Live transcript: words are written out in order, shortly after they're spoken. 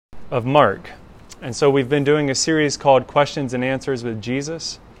of Mark. And so we've been doing a series called Questions and Answers with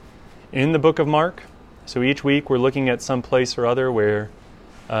Jesus in the book of Mark. So each week we're looking at some place or other where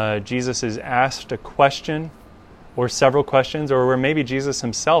Jesus is asked a question or several questions, or where maybe Jesus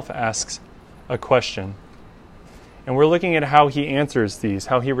himself asks a question. And we're looking at how he answers these,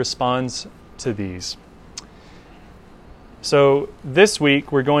 how he responds to these. So this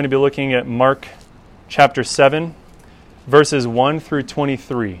week we're going to be looking at Mark chapter 7, verses 1 through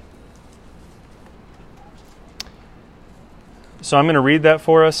 23. So I'm going to read that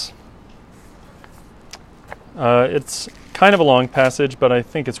for us. It's kind of a long passage, but I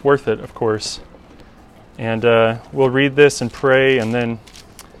think it's worth it, of course. And we'll read this and pray and then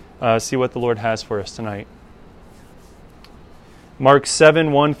see what the Lord has for us tonight. Mark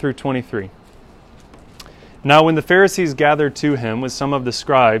 7, 1 through 23. Now when the Pharisees gathered to him with some of the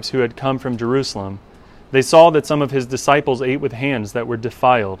scribes who had come from Jerusalem, they saw that some of his disciples ate with hands that were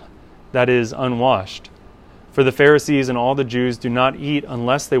defiled, that is, unwashed. For the Pharisees and all the Jews do not eat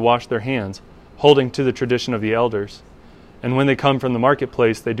unless they wash their hands, holding to the tradition of the elders. And when they come from the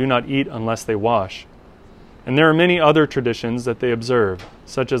marketplace, they do not eat unless they wash. And there are many other traditions that they observe,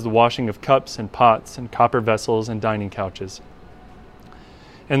 such as the washing of cups and pots and copper vessels and dining couches.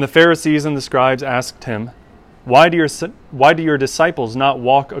 And the Pharisees and the scribes asked him, Why do your disciples not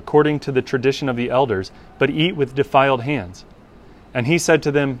walk according to the tradition of the elders, but eat with defiled hands? And he said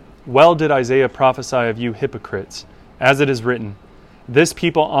to them, Well did Isaiah prophesy of you hypocrites, as it is written, This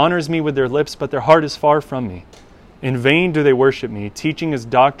people honors me with their lips, but their heart is far from me. In vain do they worship me, teaching as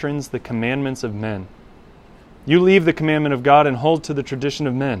doctrines the commandments of men. You leave the commandment of God and hold to the tradition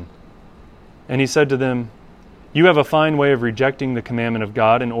of men. And he said to them, You have a fine way of rejecting the commandment of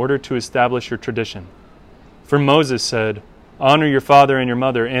God in order to establish your tradition. For Moses said, Honor your father and your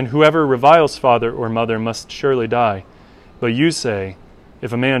mother, and whoever reviles father or mother must surely die. But you say,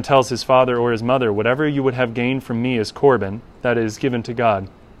 If a man tells his father or his mother, Whatever you would have gained from me is Corban, that is, given to God,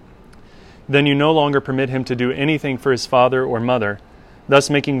 then you no longer permit him to do anything for his father or mother, thus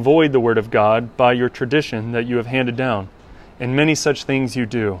making void the word of God by your tradition that you have handed down, and many such things you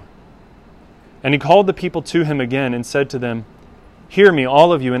do. And he called the people to him again and said to them, Hear me,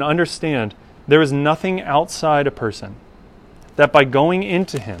 all of you, and understand, there is nothing outside a person that by going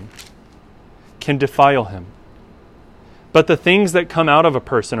into him can defile him. But the things that come out of a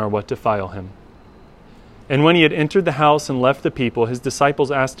person are what defile him. And when he had entered the house and left the people, his disciples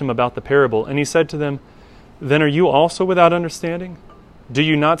asked him about the parable, and he said to them, Then are you also without understanding? Do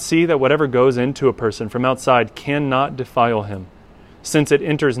you not see that whatever goes into a person from outside cannot defile him, since it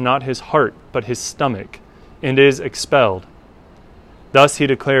enters not his heart, but his stomach, and is expelled? Thus he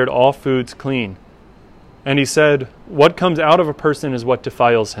declared all foods clean. And he said, What comes out of a person is what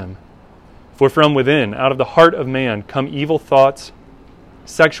defiles him. For from within, out of the heart of man, come evil thoughts,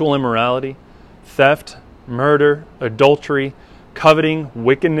 sexual immorality, theft, murder, adultery, coveting,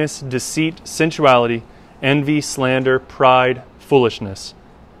 wickedness, deceit, sensuality, envy, slander, pride, foolishness.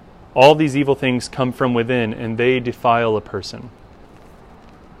 All these evil things come from within, and they defile a person.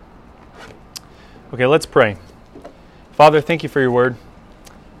 Okay, let's pray. Father, thank you for your word.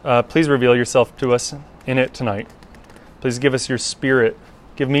 Please reveal yourself to us in it tonight. Please give us your spirit.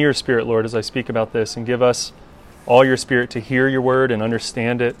 Give me your spirit, Lord, as I speak about this, and give us all your spirit to hear your word and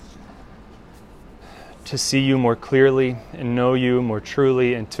understand it, to see you more clearly and know you more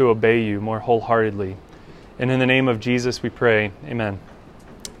truly and to obey you more wholeheartedly. And in the name of Jesus we pray. Amen.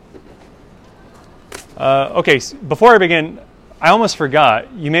 Okay, before I begin, I almost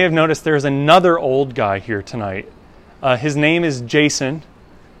forgot. You may have noticed there's another old guy here tonight. His name is Jason.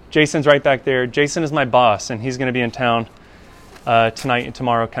 Jason's right back there. Jason is my boss, and he's going to be in town tonight and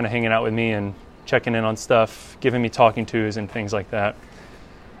tomorrow, kind of hanging out with me and checking in on stuff, giving me talking tos and things like that.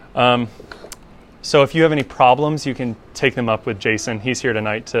 So if you have any problems, you can take them up with Jason. He's here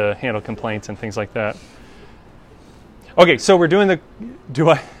tonight to handle complaints and things like that. Okay, so we're doing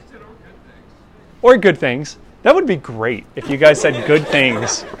or good things. That would be great if you guys said good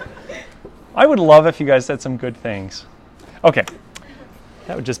things. I would love if you guys said some good things. Okay,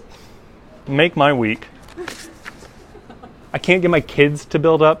 that would just make my week. I can't get my kids to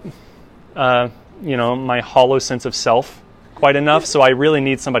build up, my hollow sense of self quite enough, so I really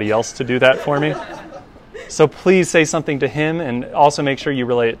need somebody else to do that for me. So please say something to him, and also make sure you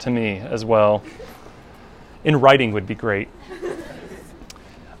relay it to me as well. In writing would be great.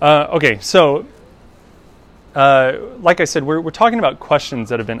 Okay, so like I said, we're talking about questions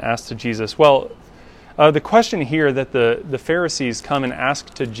that have been asked to Jesus. Well, the question here that the Pharisees come and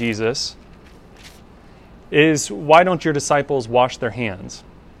ask to Jesus is, why don't your disciples wash their hands?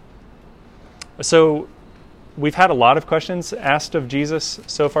 So we've had a lot of questions asked of Jesus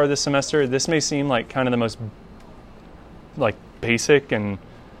so far this semester. This may seem like kind of the most like basic and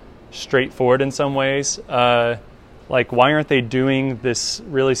straightforward in some ways. Like, why aren't they doing this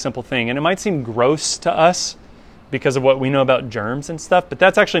really simple thing? And it might seem gross to us because of what we know about germs and stuff, but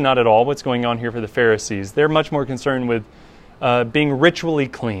that's actually not at all what's going on here for the Pharisees. They're much more concerned with being ritually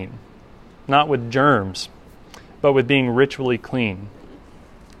clean, not with germs, but with being ritually clean.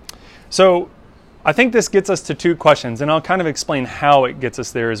 So I think this gets us to two questions, and I'll kind of explain how it gets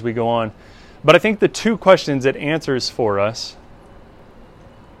us there as we go on. But I think the two questions it answers for us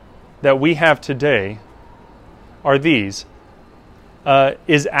that we have today are these.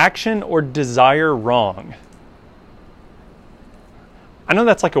 Is action or desire wrong? I know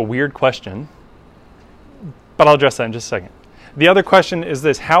that's like a weird question, but I'll address that in just a second. The other question is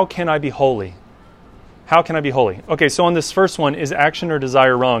this: how can I be holy? How can I be holy? Okay, so on this first one, is action or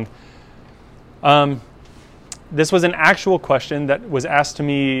desire wrong? This was an actual question that was asked to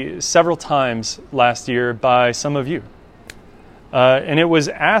me several times last year by some of you. And it was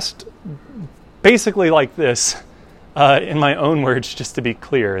asked basically like this, in my own words, just to be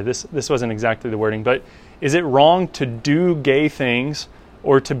clear. This wasn't exactly the wording, but is it wrong to do gay things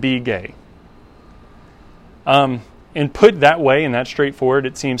or to be gay? And put that way and that straightforward,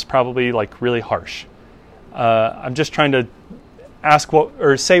 it seems probably like really harsh. I'm just trying to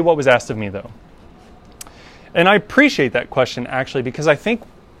say what was asked of me, though. And I appreciate that question, actually, because I think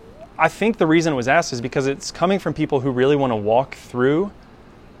the reason it was asked is because it's coming from people who really want to walk through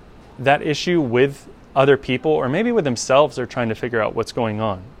that issue with other people, or maybe with themselves. They're trying to figure out what's going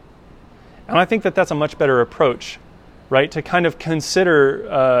on. And I think that that's a much better approach, right? To kind of consider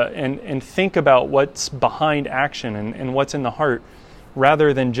and think about what's behind action and what's in the heart,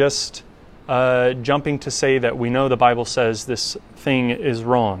 rather than just jumping to say that we know the Bible says this thing is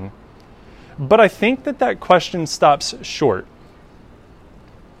wrong. But I think that question stops short.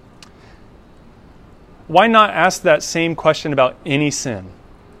 Why not ask that same question about any sin?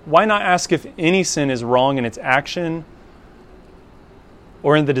 Why not ask if any sin is wrong in its action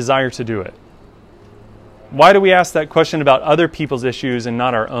or in the desire to do it? Why do we ask that question about other people's issues and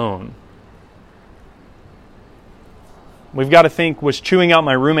not our own? We've got to think, was chewing out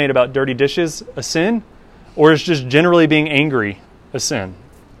my roommate about dirty dishes a sin? Or is just generally being angry a sin?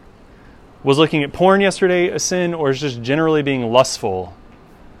 Was looking at porn yesterday a sin? Or is just generally being lustful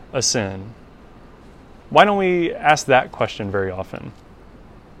a sin? Why don't we ask that question very often?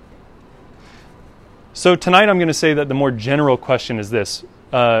 So tonight I'm going to say that the more general question is this: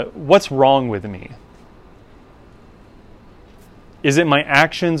 what's wrong with me? Is it my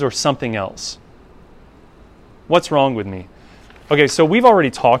actions or something else? What's wrong with me? Okay, so we've already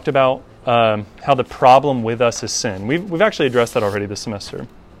talked about how the problem with us is sin. We've actually addressed that already this semester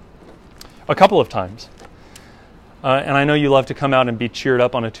a couple of times. And I know you love to come out and be cheered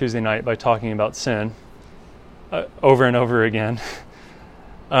up on a Tuesday night by talking about sin over and over again.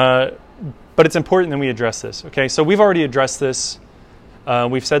 But it's important that we address this. Okay, so we've already addressed this.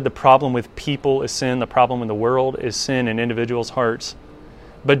 We've said the problem with people is sin. The problem in the world is sin in individuals' hearts.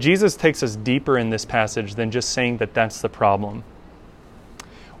 But Jesus takes us deeper in this passage than just saying that that's the problem.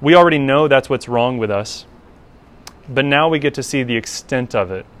 We already know that's what's wrong with us. But now we get to see the extent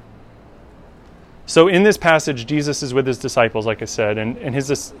of it. So in this passage, Jesus is with his disciples, like I said, and his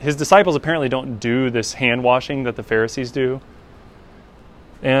disciples apparently don't do this hand washing that the Pharisees do.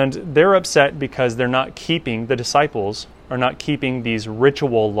 And they're upset because the disciples are not keeping these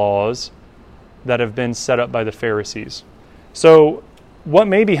ritual laws that have been set up by the Pharisees. So what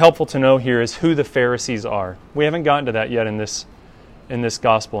may be helpful to know here is who the Pharisees are. We haven't gotten to that yet in this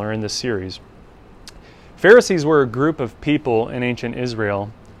gospel or in this series. Pharisees were a group of people in ancient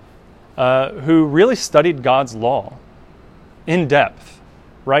Israel who really studied God's law in depth,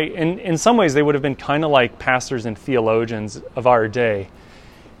 right? And in some ways they would have been kind of like pastors and theologians of our day,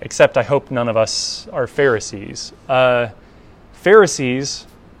 except I hope none of us are Pharisees. Pharisees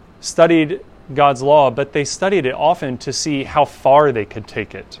studied God's law, but they studied it often to see how far they could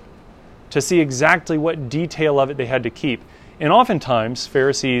take it, to see exactly what detail of it they had to keep. And oftentimes,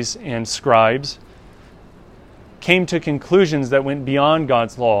 Pharisees and scribes came to conclusions that went beyond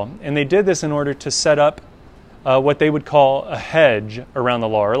God's law. And they did this in order to set up what they would call a hedge around the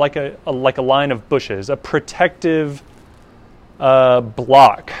law, or like a line of bushes, a protective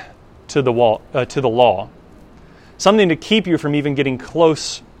block to the law, something to keep you from even getting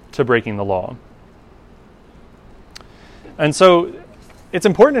close to breaking the law. And so it's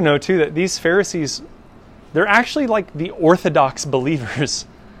important to know too that these Pharisees, they're actually like the orthodox believers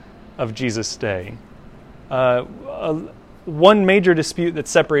of Jesus' day. one major dispute that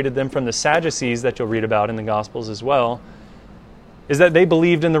separated them from the Sadducees that you'll read about in the Gospels as well is that they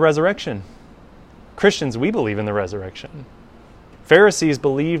believed in the resurrection. Christians, we believe in the resurrection. Pharisees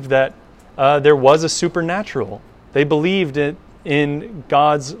believed that there was a supernatural. They believed in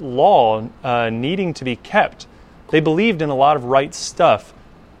God's law needing to be kept. They believed in a lot of right stuff.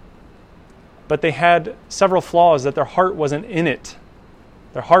 But they had several flaws, that their heart wasn't in it.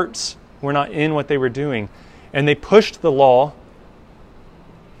 Their hearts were not in what they were doing. And they pushed the law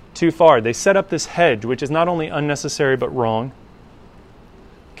too far. They set up this hedge, which is not only unnecessary but wrong.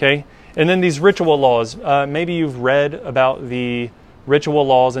 Okay? And then these ritual laws. Maybe you've read about the ritual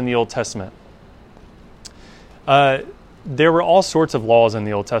laws in the Old Testament. There were all sorts of laws in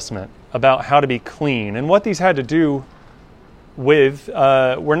the Old Testament about how to be clean. And what these had to do with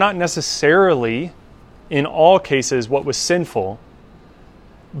were not necessarily, in all cases, what was sinful,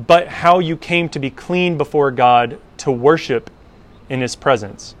 but how you came to be clean before God to worship in His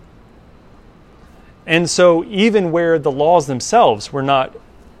presence. And so even where the laws themselves were not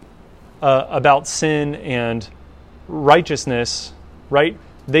about sin and righteousness, right?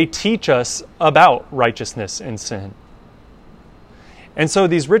 They teach us about righteousness and sin. And so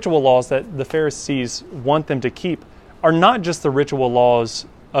these ritual laws that the Pharisees want them to keep are not just the ritual laws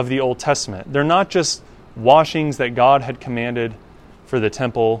of the Old Testament. They're not just washings that God had commanded for the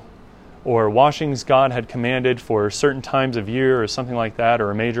temple, or washings God had commanded for certain times of year or something like that, or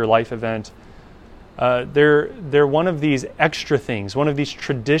a major life event. They're one of these extra things, one of these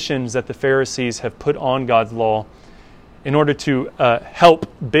traditions that the Pharisees have put on God's law in order to help,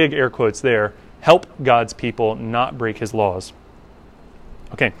 big air quotes there, help God's people not break His laws.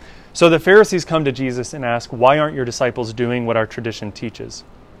 Okay, so the Pharisees come to Jesus and ask, why aren't your disciples doing what our tradition teaches?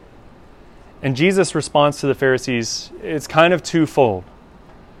 And Jesus responds to the Pharisees, it's kind of twofold.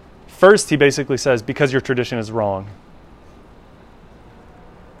 First, He basically says, because your tradition is wrong.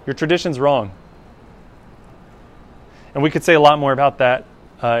 Your tradition's wrong. And we could say a lot more about that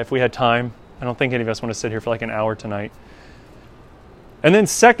if we had time. I don't think any of us want to sit here for like an hour tonight. And then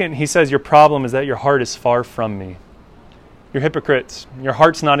second, He says, your problem is that your heart is far from me. You're hypocrites. Your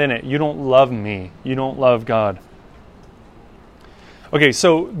heart's not in it. You don't love me. You don't love God. Okay,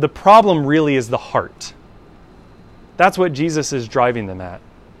 so the problem really is the heart. That's what Jesus is driving them at.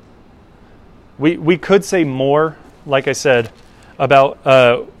 We could say more, like I said,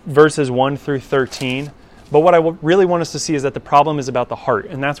 about verses 1 through 13. But what I really want us to see is that the problem is about the heart.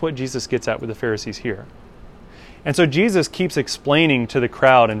 And that's what Jesus gets at with the Pharisees here. And so Jesus keeps explaining to the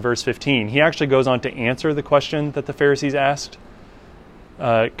crowd in verse 15. He actually goes on to answer the question that the Pharisees asked.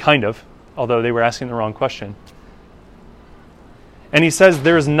 Kind of, although they were asking the wrong question. And He says,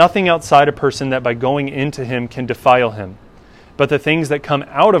 there is nothing outside a person that by going into him can defile him. But the things that come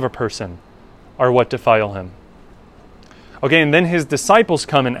out of a person are what defile him. Okay, and then His disciples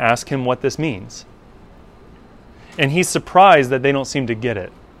come and ask Him what this means. And He's surprised that they don't seem to get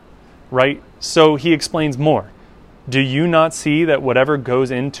it. Right? So He explains more. Do you not see that whatever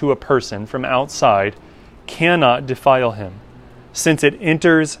goes into a person from outside cannot defile him, since it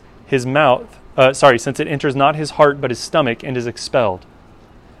enters his mouth, since it enters not his heart but his stomach and is expelled?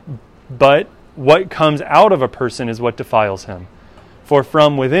 But what comes out of a person is what defiles him. For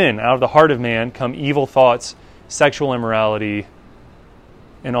from within, out of the heart of man, come evil thoughts, sexual immorality,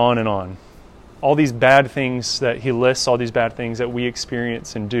 and on and on. All these bad things that He lists, all these bad things that we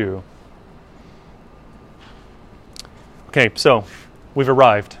experience and do. Okay, so we've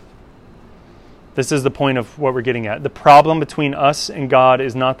arrived. This is the point of what we're getting at. The problem between us and God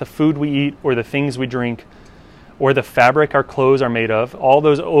is not the food we eat or the things we drink or the fabric our clothes are made of. All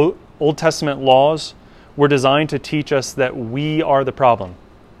those Old Testament laws were designed to teach us that we are the problem.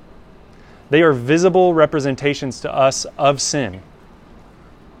 They are visible representations to us of sin,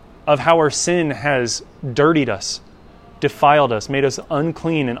 of how our sin has dirtied us, defiled us, made us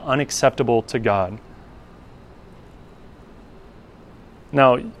unclean and unacceptable to God.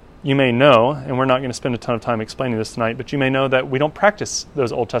 Now, you may know, and we're not going to spend a ton of time explaining this tonight, but you may know that we don't practice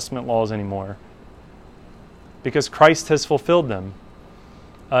those Old Testament laws anymore because Christ has fulfilled them.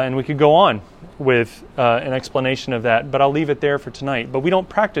 And we could go on with an explanation of that, but I'll leave it there for tonight. But we don't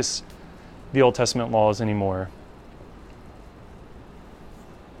practice the Old Testament laws anymore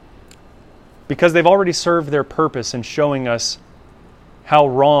because they've already served their purpose in showing us how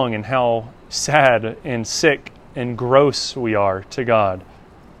wrong and how sad and sick and gross we are to God.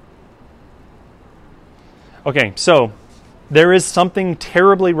 Okay, so there is something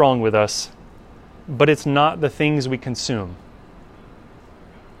terribly wrong with us, but it's not the things we consume.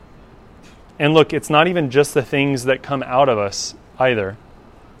 And look, it's not even just the things that come out of us either.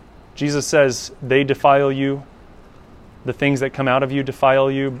 Jesus says they defile you. The things that come out of you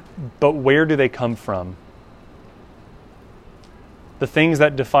defile you, but where do they come from? The things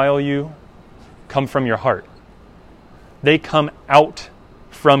that defile you come from your heart. They come out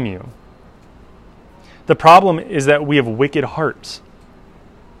from you. The problem is that we have wicked hearts.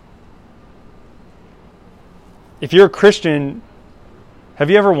 If you're a Christian,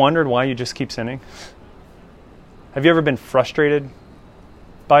 have you ever wondered why you just keep sinning? Have you ever been frustrated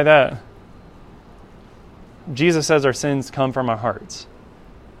by that? Jesus says our sins come from our hearts.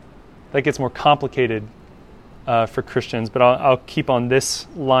 That gets more complicated for Christians, but I'll keep on this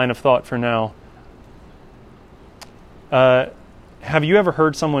line of thought for now. Have you ever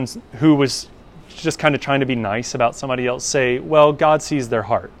heard someone who was just kind of trying to be nice about somebody else say, well, God sees their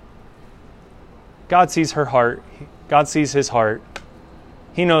heart. God sees her heart. God sees his heart.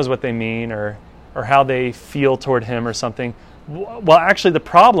 He knows what they mean or how they feel toward him or something. Well, actually, the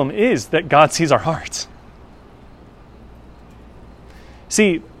problem is that God sees our hearts.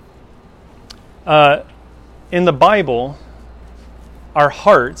 See, in the Bible, our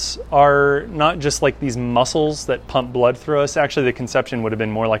hearts are not just like these muscles that pump blood through us. Actually, the conception would have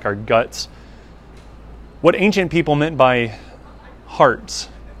been more like our guts. What ancient people meant by hearts,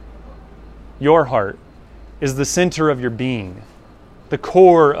 your heart, is the center of your being, the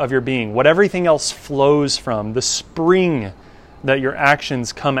core of your being, what everything else flows from, the spring that your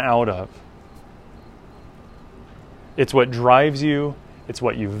actions come out of. It's what drives you. It's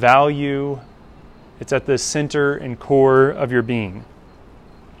what you value. It's at the center and core of your being.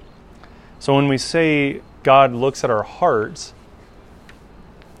 So when we say God looks at our hearts,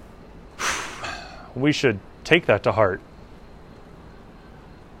 we should take that to heart.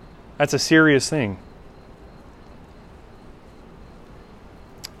 That's a serious thing.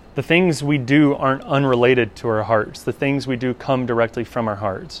 The things we do aren't unrelated to our hearts. The things we do come directly from our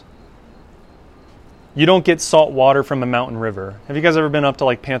hearts. You don't get salt water from a mountain river. Have you guys ever been up to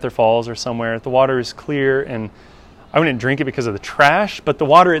like Panther Falls or somewhere? The water is clear, and I wouldn't drink it because of the trash, but the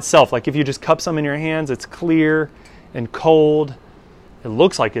water itself, like if you just cup some in your hands, it's clear and cold. It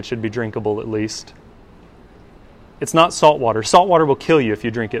looks like it should be drinkable at least. It's not salt water. Salt water will kill you if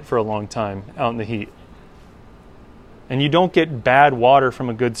you drink it for a long time out in the heat. And you don't get bad water from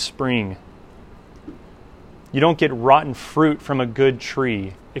a good spring. You don't get rotten fruit from a good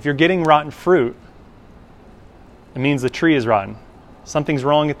tree. If you're getting rotten fruit, it means the tree is rotten. Something's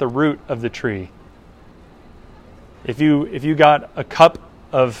wrong at the root of the tree. If you got a cup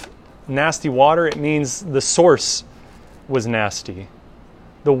of nasty water, it means the source was nasty.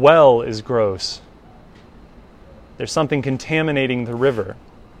 The well is gross. There's something contaminating the river.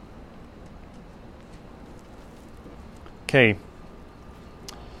 Okay.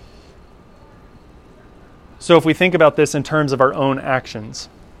 So if we think about this in terms of our own actions,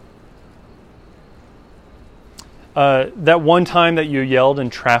 that one time that you yelled in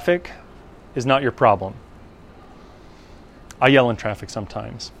traffic is not your problem. I yell in traffic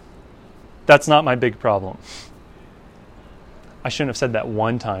sometimes. That's not my big problem. I shouldn't have said that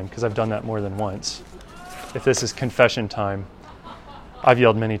one time because I've done that more than once. If this is confession time, I've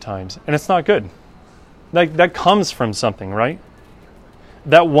yelled many times, and it's not good. That comes from something, right?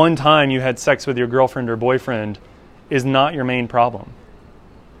 That one time you had sex with your girlfriend or boyfriend is not your main problem.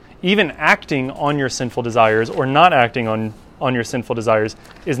 Even acting on your sinful desires or not acting on your sinful desires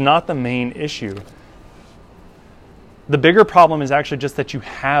is not the main issue. The bigger problem is actually just that you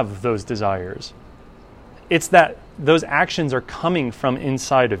have those desires. It's that those actions are coming from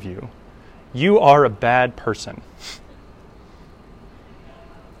inside of you. You are a bad person.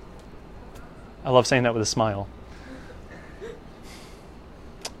 I love saying that with a smile.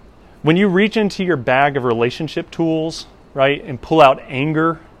 When you reach into your bag of relationship tools, right, and pull out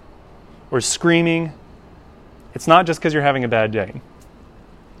anger or screaming, it's not just because you're having a bad day.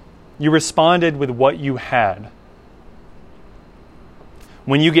 You responded with what you had.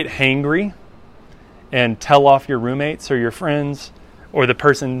 When you get hangry and tell off your roommates or your friends or the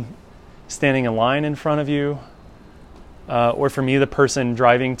person standing in line in front of you, or for me, the person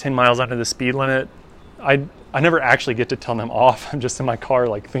driving 10 miles under the speed limit, I never actually get to tell them off. I'm just in my car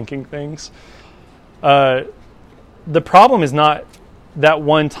like thinking things. The problem is not that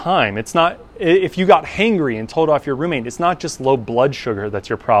one time. It's not, if you got hangry and told off your roommate, it's not just low blood sugar that's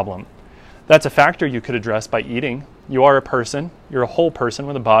your problem. That's a factor you could address by eating. You are a person. You're a whole person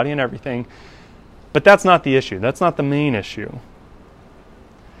with a body and everything. But that's not the issue. That's not the main issue.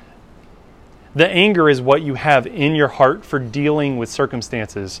 The anger is what you have in your heart for dealing with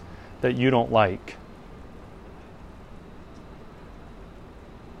circumstances that you don't like.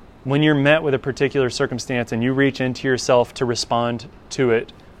 When you're met with a particular circumstance and you reach into yourself to respond to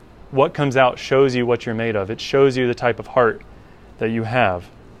it What comes out shows you what you're made of. It shows you the type of heart that you have.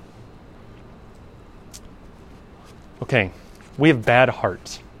 Okay, we have bad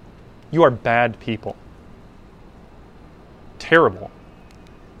hearts. You are bad people. Terrible.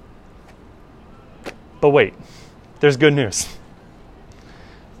 But wait, there's good news.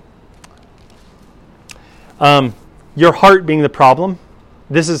 Your heart being the problem,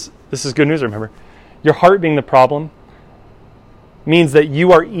 this is good news, remember. Your heart being the problem means that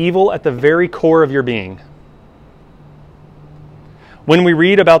you are evil at the very core of your being. When we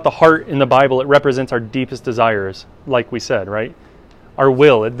read about the heart in the Bible, it represents our deepest desires, like we said, right? Our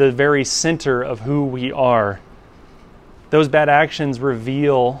will, at the very center of who we are. Those bad actions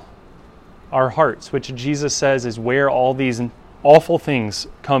reveal our hearts, which Jesus says is where all these awful things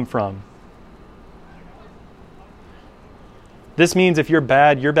come from. This means if you're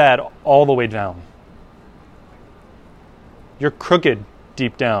bad all the way down. You're crooked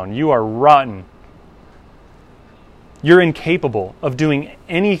deep down. You are rotten. You're incapable of doing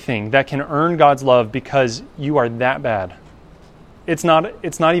anything that can earn God's love because you are that bad. It's not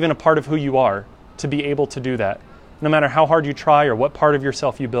even a part of who you are to be able to do that, no matter how hard you try or what part of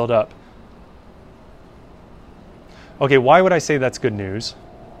yourself you build up. Okay, why would I say that's good news?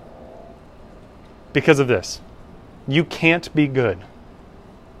 Because of this. You can't be good.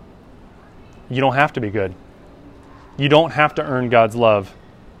 You don't have to be good. You don't have to earn God's love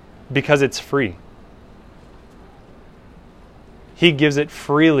because it's free. He gives it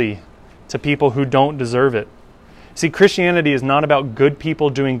freely to people who don't deserve it. See, Christianity is not about good people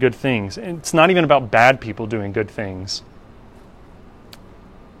doing good things. It's not even about bad people doing good things.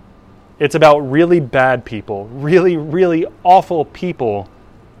 It's about really bad people, really, really awful people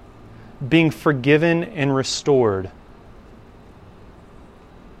being forgiven and restored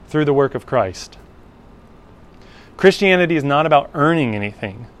through the work of Christ. Christianity is not about earning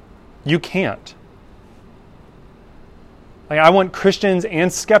anything. You can't. I want Christians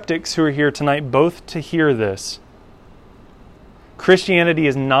and skeptics who are here tonight both to hear this. Christianity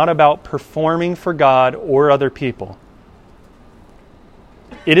is not about performing for God or other people.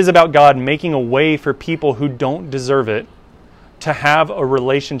 It is about God making a way for people who don't deserve it to have a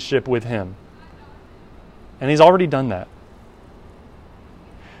relationship with Him. And He's already done that.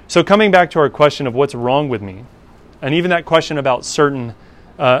 So coming back to our question of what's wrong with me, and even that question about certain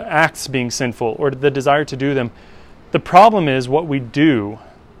acts being sinful or the desire to do them, the problem is what we do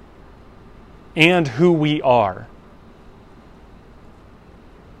and who we are.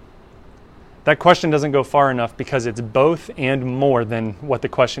 That question doesn't go far enough because it's both and more than what the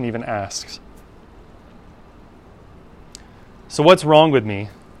question even asks. So what's wrong with me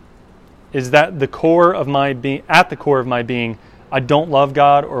is that at the core of my being, I don't love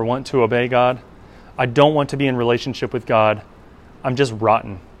God or want to obey God. I don't want to be in relationship with God. I'm just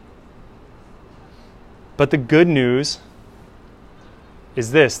rotten. But the good news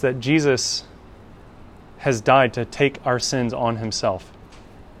is this, that Jesus has died to take our sins on Himself.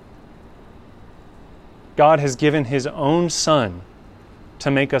 God has given His own Son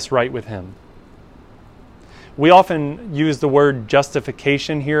to make us right with Him. We often use the word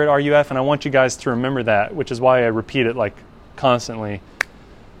justification here at RUF, and I want you guys to remember that, which is why I repeat it like constantly.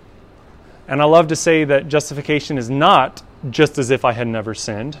 And I love to say that justification is not just as if I had never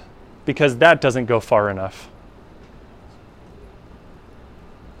sinned, because that doesn't go far enough.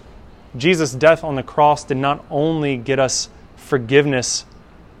 Jesus' death on the cross did not only get us forgiveness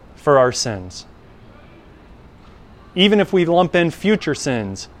for our sins. Even if we lump in future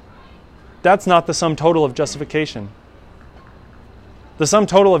sins, that's not the sum total of justification. The sum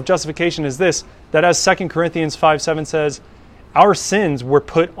total of justification is this, that as 2 Corinthians 5:7 says, our sins were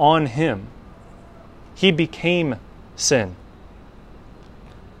put on Him. He became sin,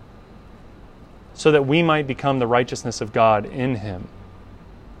 so that we might become the righteousness of God in Him.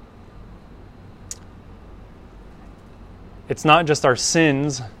 It's not just our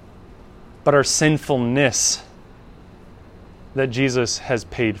sins, but our sinfulness that Jesus has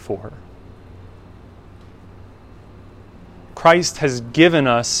paid for. Christ has given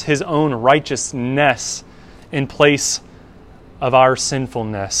us His own righteousness in place of our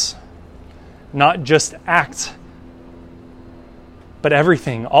sinfulness. Not just acts, but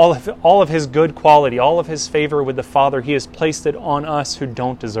everything, all of His good quality, all of His favor with the Father, He has placed it on us who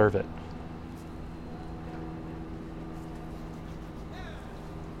don't deserve it.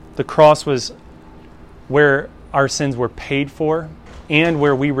 The cross was where our sins were paid for and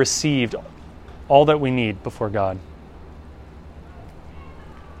where we received all that we need before God.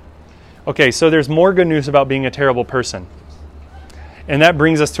 Okay, so there's more good news about being a terrible person. And that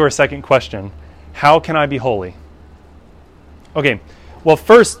brings us to our second question. How can I be holy? Okay, Well,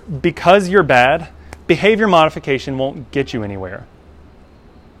 first, because you're bad, behavior modification won't get you anywhere.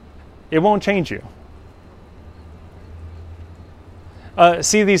 It won't change you.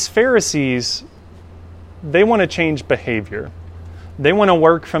 See, these Pharisees, they want to change behavior. They want to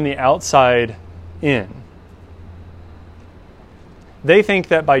work from the outside in. They think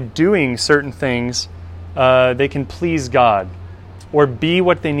that by doing certain things, they can please God or be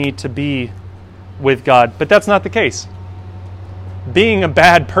what they need to be with God. But that's not the case. Being a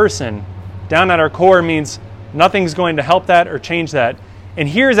bad person down at our core means nothing's going to help that or change that. And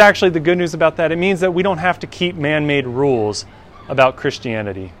here's actually the good news about that. It means that we don't have to keep man-made rules about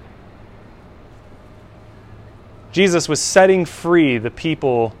Christianity. Jesus was setting free the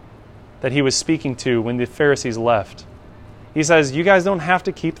people that he was speaking to when the Pharisees left. He says, you guys don't have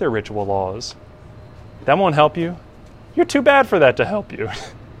to keep their ritual laws. That won't help you. You're too bad for that to help you.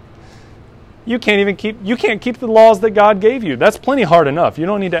 You can't keep the laws that God gave you. That's plenty hard enough. You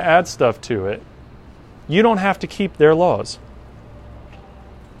don't need to add stuff to it. You don't have to keep their laws.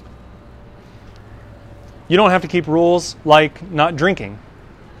 You don't have to keep rules like not drinking.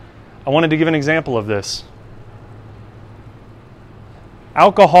 I wanted to give an example of this.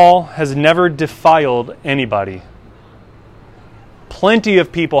 Alcohol has never defiled anybody. Plenty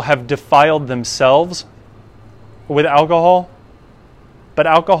of people have defiled themselves with alcohol, but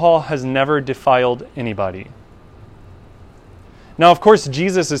alcohol has never defiled anybody. Now, of course,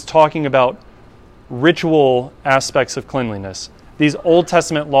 Jesus is talking about ritual aspects of cleanliness. These Old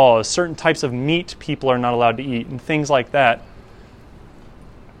Testament laws, certain types of meat people are not allowed to eat, and things like that.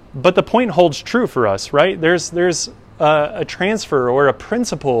 But the point holds true for us, right? There's a transfer or a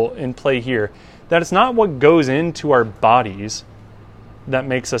principle in play here, that it's not what goes into our bodies that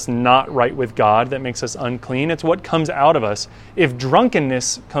makes us not right with God, that makes us unclean. It's what comes out of us. If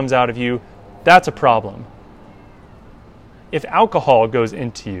drunkenness comes out of you, that's a problem. If alcohol goes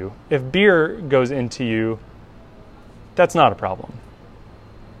into you, if beer goes into you, that's not a problem.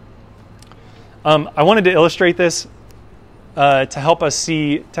 I wanted to illustrate this to help us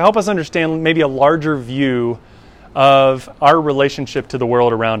understand maybe a larger view of our relationship to the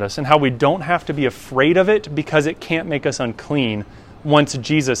world around us and how we don't have to be afraid of it because it can't make us unclean once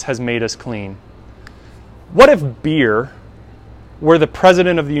Jesus has made us clean. What if beer were the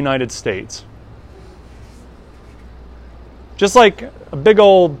President of the United States? Just like a big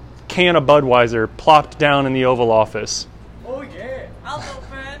old can of Budweiser plopped down in the Oval Office. Oh yeah, Aldo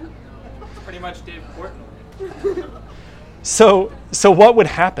fan. Pretty much Dave Portnoy. So what would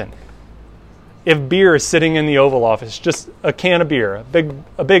happen if beer is sitting in the Oval Office? Just a can of beer,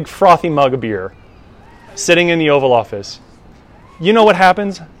 a big frothy mug of beer, sitting in the Oval Office. You know what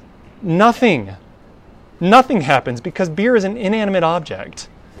happens? Nothing. Nothing happens because beer is an inanimate object.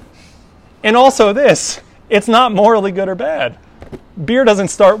 And also this, it's not morally good or bad. Beer doesn't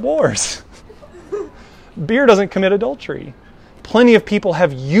start wars. Beer doesn't commit adultery. Plenty of people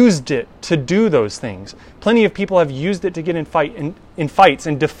have used it to do those things. Plenty of people have used it to get in fights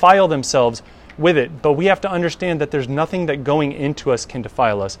and defile themselves with it. But we have to understand that there's nothing that going into us can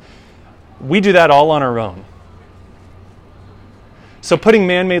defile us. We do that all on our own. So putting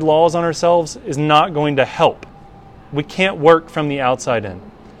man-made laws on ourselves is not going to help. We can't work from the outside in.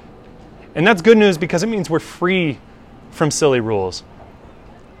 And that's good news because it means we're free from silly rules.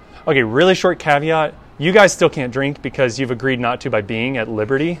 Okay, really short caveat. You guys still can't drink because you've agreed not to by being at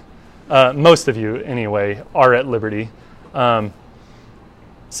liberty. Most of you, anyway, are at liberty. So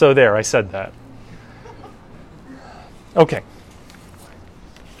there, I said that. Okay.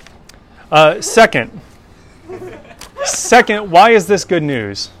 Second, why is this good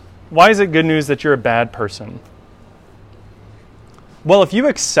news? Why is it good news that you're a bad person? Well, if you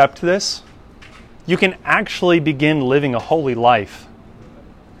accept this, you can actually begin living a holy life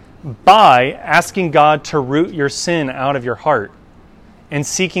by asking God to root your sin out of your heart and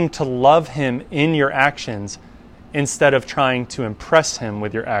seeking to love Him in your actions instead of trying to impress Him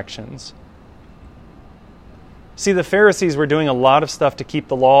with your actions. See, the Pharisees were doing a lot of stuff to keep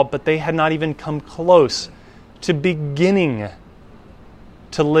the law, but they had not even come close to beginning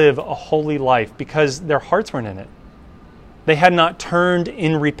to live a holy life because their hearts weren't in it. They had not turned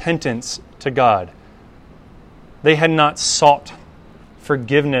in repentance to God. They had not sought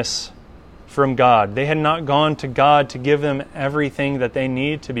forgiveness from God. They had not gone to God to give them everything that they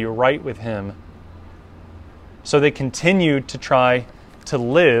need to be right with Him. So they continued to try to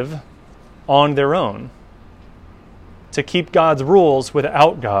live on their own, to keep God's rules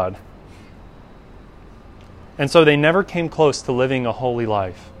without God. And so they never came close to living a holy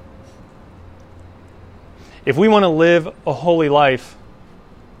life. If we want to live a holy life,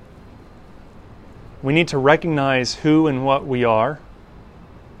 we need to recognize who and what we are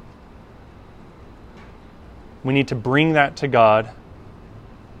We need to bring that to God.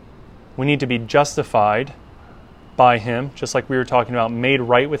 We need to be justified by Him, just like we were talking about, made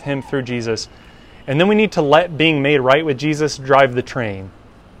right with Him through Jesus. And then we need to let being made right with Jesus drive the train.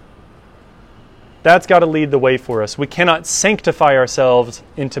 That's got to lead the way for us. We cannot sanctify ourselves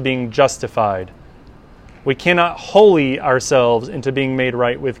into being justified. We cannot holy ourselves into being made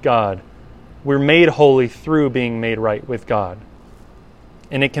right with God. We're made holy through being made right with God.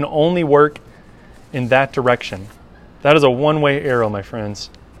 And it can only work in that direction. That is a one-way arrow, my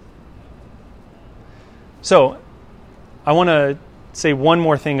friends. So, I want to say one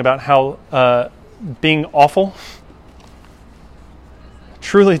more thing about how being awful,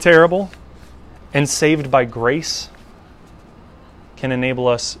 truly terrible, and saved by grace can enable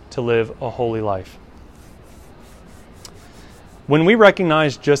us to live a holy life. When we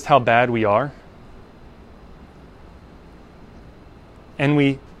recognize just how bad we are, and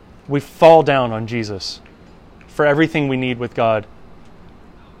we fall down on Jesus for everything we need with God,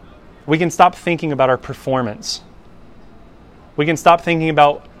 we can stop thinking about our performance. We can stop thinking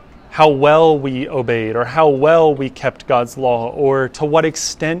about how well we obeyed or how well we kept God's law or to what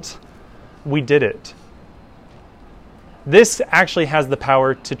extent we did it. This actually has the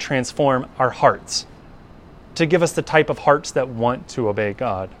power to transform our hearts, to give us the type of hearts that want to obey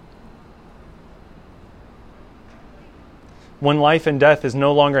God. When life and death is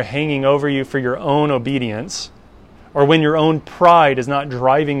no longer hanging over you for your own obedience, or when your own pride is not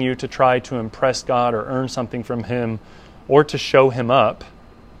driving you to try to impress God or earn something from Him or to show Him up,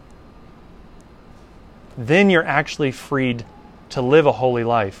 then you're actually freed to live a holy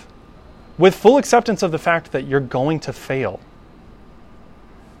life with full acceptance of the fact that you're going to fail.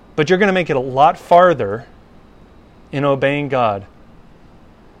 But you're going to make it a lot farther in obeying God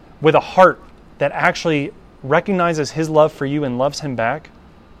with a heart that actually recognizes His love for you and loves Him back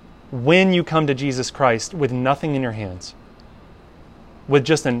when you come to Jesus Christ with nothing in your hands, with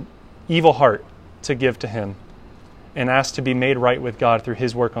just an evil heart to give to Him and ask to be made right with God through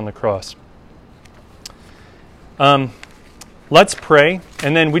His work on the cross. Let's pray.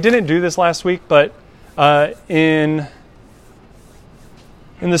 And then we didn't do this last week, but in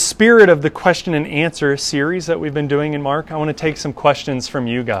the spirit of the question and answer series that we've been doing in Mark, I want to take some questions from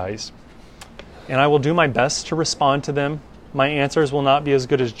you guys. And I will do my best to respond to them. My answers will not be as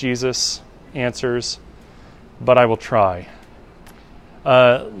good as Jesus' answers, but I will try.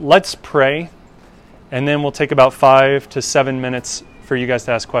 Let's pray, and then we'll take about 5 to 7 minutes for you guys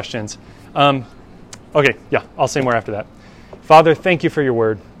to ask questions. Okay, yeah, I'll say more after that. Father, thank you for your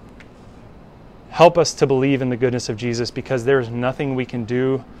word. Help us to believe in the goodness of Jesus, because there is nothing we can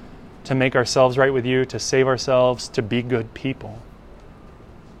do to make ourselves right with you, to save ourselves, to be good people.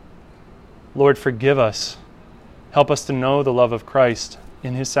 Lord, forgive us. Help us to know the love of Christ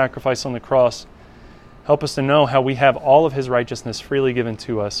in His sacrifice on the cross. Help us to know how we have all of His righteousness freely given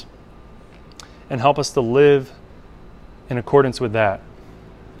to us. And help us to live in accordance with that.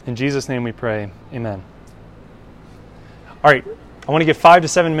 In Jesus' name we pray. Amen. All right, I want to give 5 to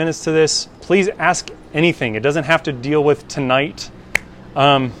 7 minutes to this. Please ask anything. It doesn't have to deal with tonight.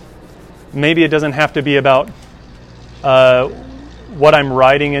 Maybe it doesn't have to be about what I'm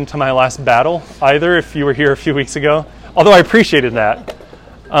riding into my last battle either, if you were here a few weeks ago, although I appreciated that.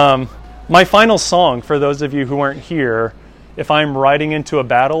 My final song, for those of you who weren't here, if I'm riding into a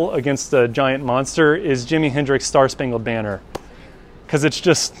battle against a giant monster, is Jimi Hendrix' Star Spangled Banner, because it's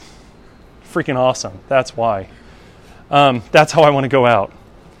just freaking awesome. That's why. That's how I want to go out.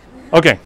 Okay.